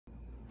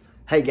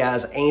Hey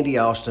guys, Andy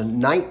Austin,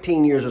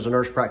 19 years as a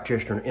nurse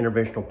practitioner in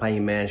interventional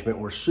pain management.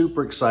 We're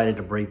super excited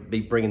to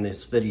be bringing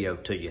this video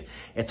to you.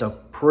 It's a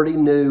pretty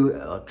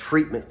new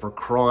treatment for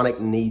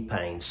chronic knee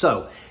pain.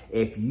 So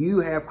if you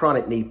have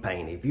chronic knee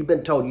pain, if you've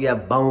been told you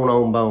have bone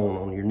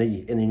on your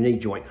knee, in your knee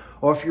joint,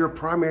 or if you're a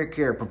primary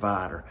care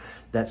provider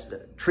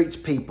that treats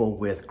people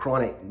with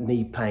chronic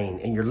knee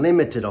pain and you're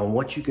limited on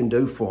what you can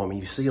do for them and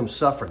you see them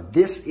suffer,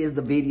 this is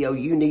the video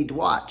you need to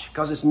watch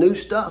because it's new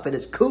stuff and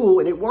it's cool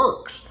and it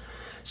works.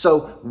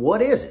 So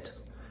what is it?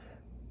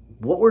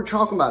 What we're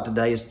talking about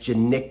today is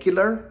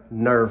genicular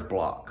nerve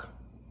block,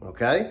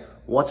 okay?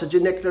 What's a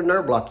genicular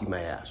nerve block, you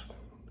may ask?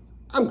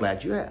 I'm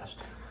glad you asked.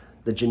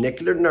 The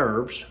genicular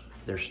nerves,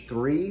 there's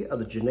 3 of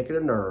the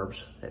genicular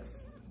nerves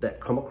that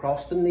come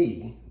across the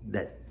knee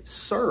that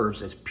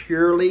serves as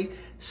purely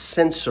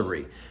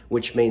sensory,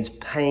 which means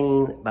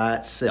pain by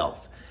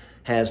itself,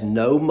 has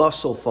no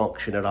muscle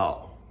function at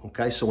all,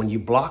 okay? So when you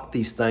block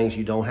these things,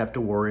 you don't have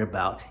to worry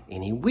about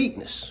any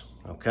weakness.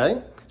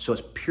 Okay, so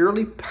it's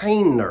purely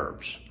pain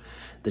nerves.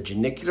 The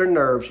genicular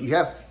nerves, you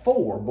have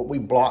 4, but we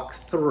block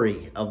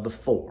 3 of the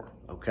 4,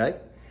 okay?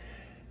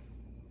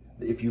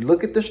 If you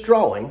look at this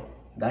drawing,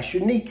 that's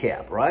your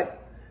kneecap, right?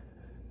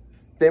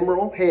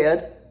 Femoral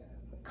head,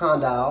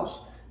 condyles,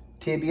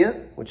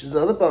 tibia, which is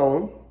another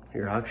bone.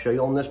 Here, I'll show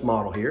you on this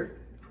model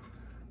here,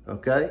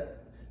 okay?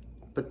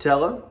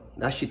 Patella,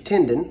 that's your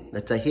tendon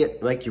that they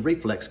hit, make your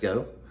reflex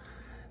go.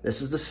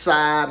 This is the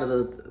side of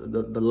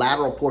the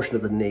lateral portion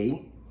of the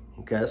knee.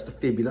 Okay, that's the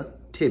fibula,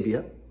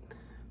 tibia,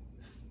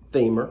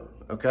 femur,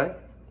 okay?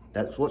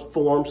 That's what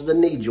forms the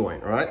knee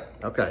joint, all right?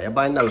 Okay,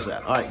 everybody knows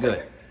that. All right,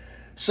 good.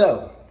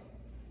 So,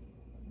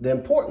 the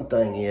important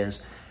thing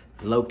is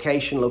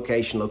location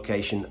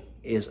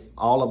is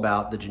all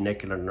about the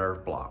genicular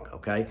nerve block,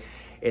 okay?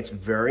 It's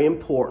very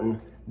important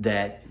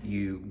that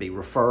you be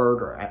referred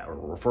or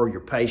refer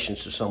your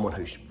patients to someone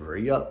who's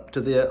very up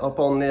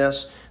on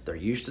this. They're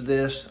used to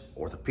this,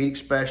 orthopedic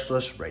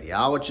specialists,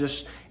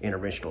 radiologists,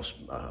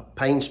 interventional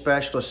pain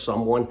specialists,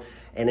 someone,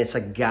 and it's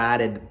a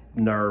guided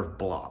nerve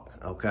block,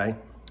 okay?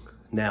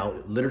 Now,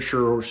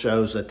 literature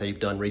shows that they've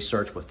done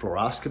research with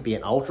fluoroscopy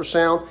and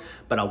ultrasound,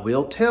 but I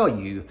will tell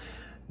you,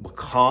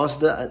 because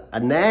the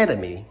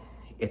anatomy,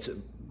 it's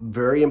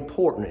very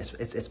important.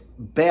 It's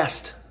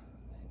best,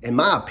 in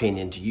my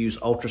opinion, to use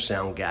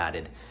ultrasound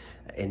guided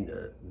and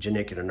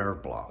genicular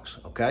nerve blocks,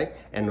 okay?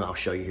 And I'll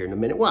show you here in a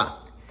minute why.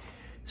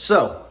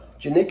 So,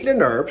 genicular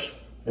nerves,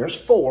 there's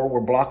 4,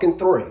 we're blocking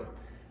 3.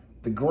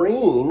 The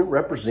green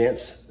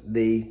represents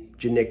the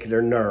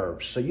genicular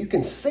nerves. So you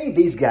can see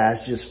these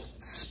guys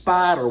just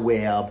spider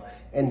web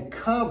and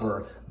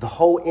cover the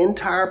whole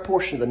entire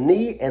portion of the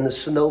knee and the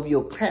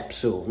synovial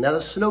capsule. Now the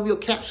synovial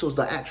capsule is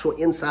the actual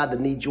inside the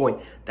knee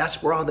joint.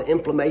 That's where all the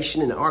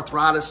inflammation and the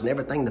arthritis and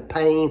everything, the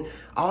pain,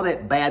 all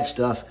that bad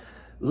stuff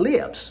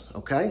lives,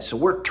 okay? So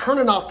we're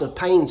turning off the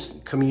pain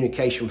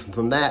communication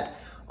from that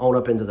on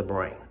up into the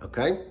brain,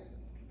 okay?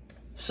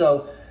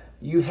 So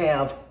you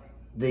have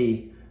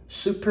the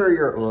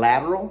superior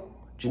lateral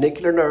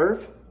genicular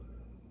nerve,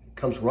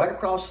 comes right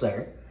across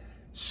there.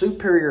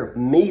 Superior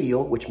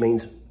medial, which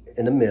means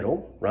in the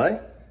middle, right?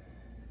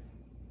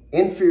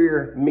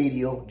 Inferior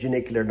medial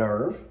genicular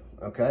nerve,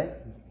 okay,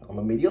 on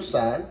the medial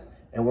side,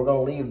 and we're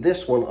going to leave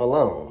this one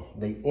alone,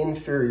 the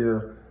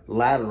inferior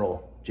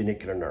lateral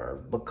genicular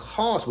nerve,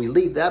 because we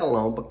leave that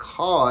alone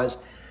because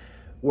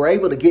we're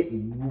able to get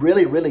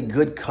really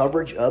good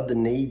coverage of the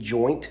knee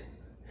joint.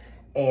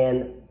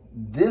 And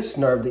this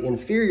nerve, the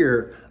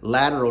inferior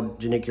lateral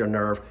genicular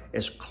nerve,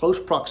 is close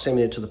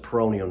proximity to the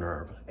peroneal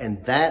nerve.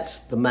 And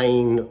that's the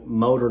main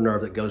motor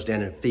nerve that goes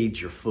down and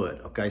feeds your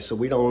foot, okay? So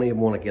we don't even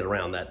want to get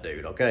around that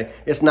dude, okay?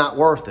 It's not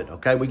worth it,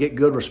 okay? We get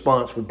good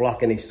response with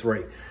blocking these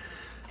 3.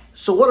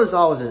 So what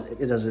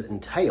does it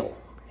entail?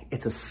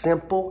 It's a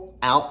simple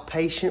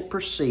outpatient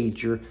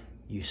procedure.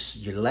 You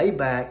lay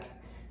back,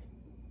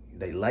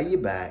 they lay you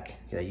back,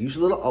 they use a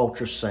little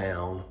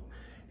ultrasound,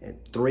 and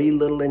 3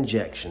 little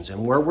injections.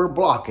 And where we're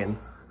blocking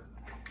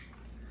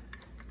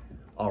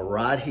are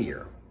right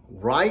here.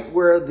 Right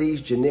where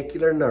these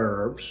genicular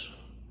nerves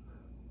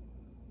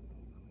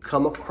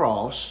come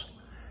across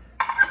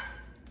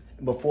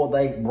before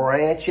they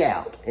branch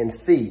out and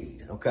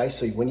feed, okay?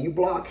 So when you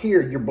block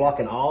here, you're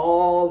blocking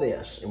all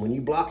this. And when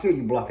you block here,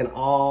 you're blocking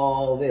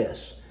all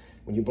this.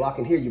 When you're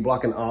blocking here, you're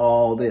blocking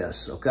all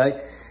this,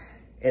 okay?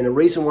 And the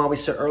reason why we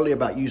said earlier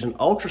about using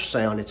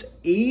ultrasound, it's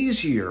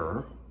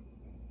easier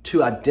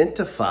to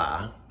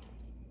identify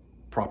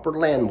proper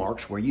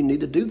landmarks where you need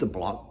to do the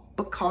block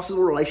because of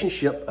the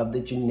relationship of the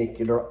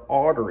genicular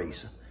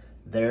arteries.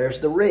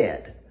 There's the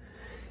red.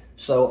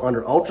 So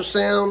under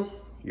ultrasound,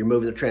 you're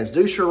moving the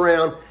transducer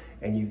around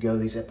and you go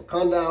these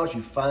epicondyles,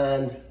 you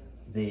find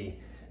the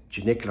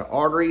genicular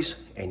arteries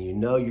and you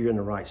know you're in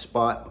the right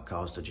spot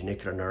because the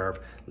genicular nerve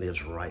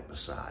lives right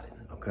beside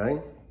it,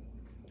 okay?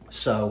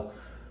 So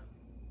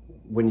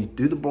when you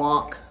do the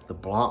block,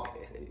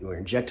 we're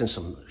injecting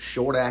some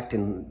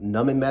short-acting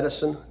numbing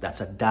medicine.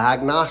 That's a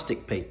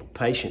diagnostic,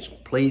 patients.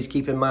 Please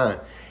keep in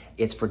mind,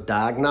 it's for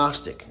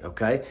diagnostic,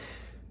 okay?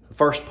 the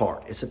first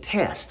part, it's a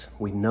test.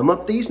 We numb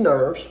up these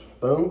nerves,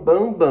 boom,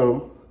 boom,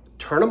 boom,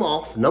 turn them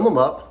off, numb them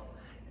up,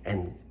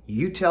 and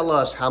you tell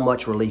us how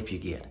much relief you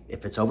get.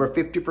 If it's over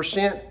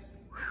 50%,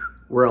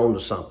 we're on to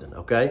something,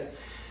 okay?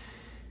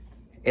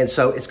 And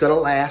so it's gonna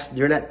last,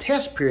 during that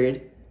test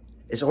period,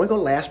 it's only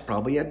gonna last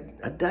probably a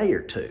day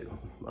or two,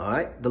 all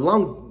right? The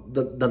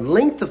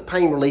length of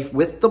pain relief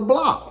with the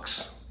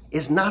blocks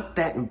is not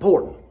that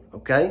important,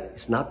 okay?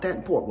 It's not that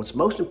important. What's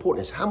most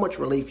important is how much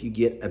relief you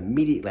get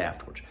immediately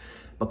afterwards.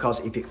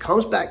 Because if it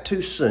comes back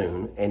too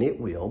soon, and it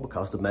will,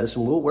 because the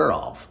medicine will wear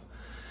off,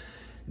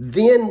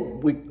 then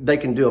they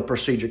can do a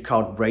procedure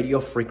called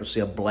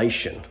radiofrequency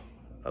ablation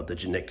of the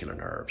genicular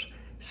nerves.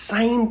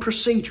 Same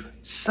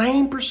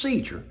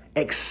procedure,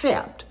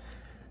 except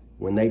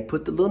when they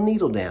put the little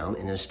needle down,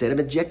 and instead of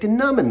injecting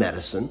numbing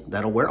medicine,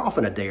 that'll wear off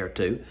in a day or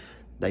two,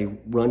 they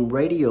run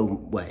radio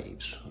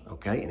waves,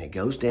 okay? And it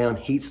goes down,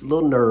 heats the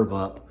little nerve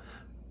up,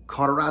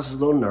 cauterizes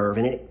the little nerve,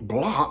 and it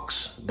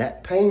blocks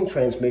that pain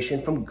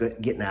transmission from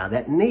getting out of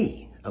that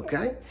knee,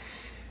 okay?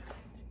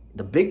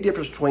 The big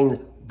difference between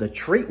the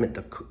treatment,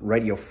 the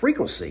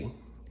radiofrequency,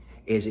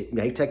 is it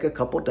may take a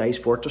couple of days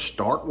for it to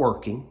start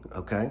working,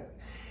 okay?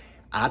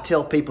 I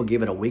tell people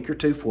give it a week or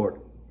two for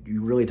it,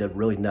 you really to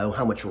really know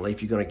how much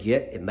relief you're gonna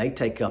get. It may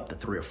take up to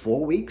 3 or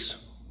 4 weeks,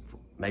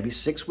 maybe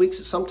 6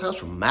 weeks sometimes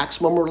for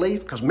maximum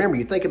relief. Because remember,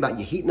 you think about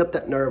you heating up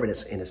that nerve and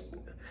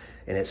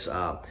it's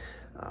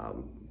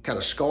kind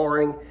of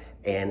scarring,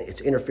 and it's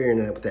interfering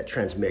with that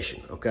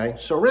transmission, okay?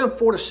 So around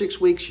 4 to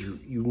 6 weeks,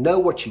 you know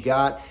what you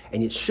got,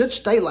 and it should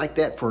stay like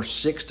that for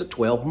 6 to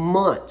 12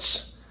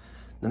 months.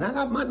 Now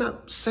that might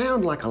not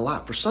sound like a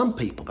lot for some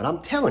people, but I'm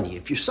telling you,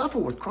 if you suffer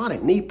with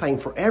chronic knee pain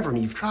forever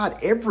and you've tried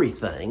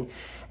everything,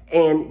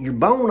 and you're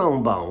bone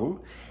on bone,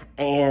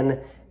 and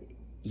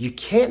you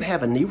can't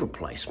have a knee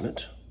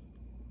replacement,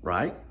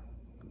 right?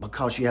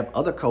 Because you have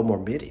other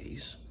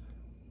comorbidities,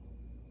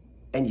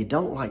 and you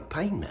don't like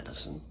pain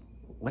medicine,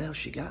 what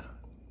else you got,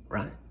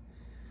 right?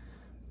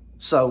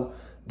 So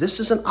this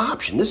is an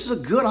option. This is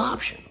a good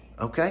option,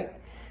 okay?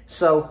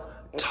 So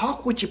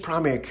talk with your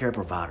primary care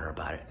provider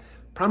about it.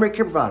 Primary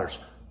care providers,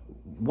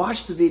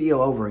 watch the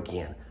video over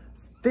again.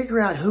 Figure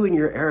out who in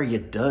your area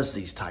does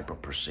these type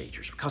of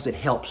procedures, because it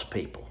helps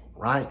people,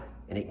 right?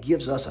 And it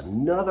gives us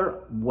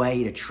another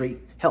way to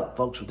help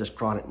folks with this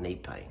chronic knee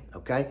pain,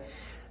 okay?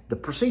 The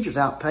procedure's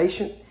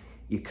outpatient.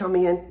 You come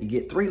in, you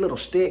get 3 little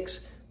sticks,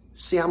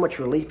 see how much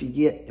relief you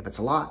get. If it's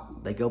a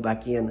lot, they go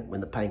back in when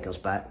the pain comes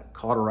back,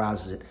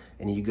 cauterizes it,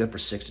 and then you're good for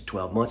 6 to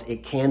 12 months.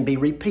 It can be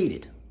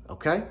repeated,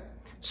 okay?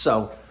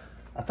 So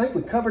I think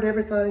we covered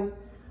everything.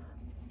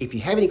 If you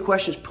have any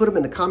questions, put them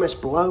in the comments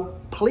below.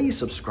 Please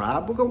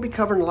subscribe. We're going to be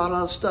covering a lot of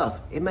other stuff.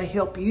 It may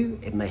help you.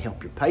 It may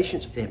help your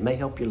patients. It may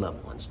help your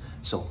loved ones.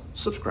 So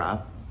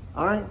subscribe.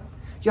 All right?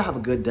 Y'all have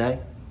a good day.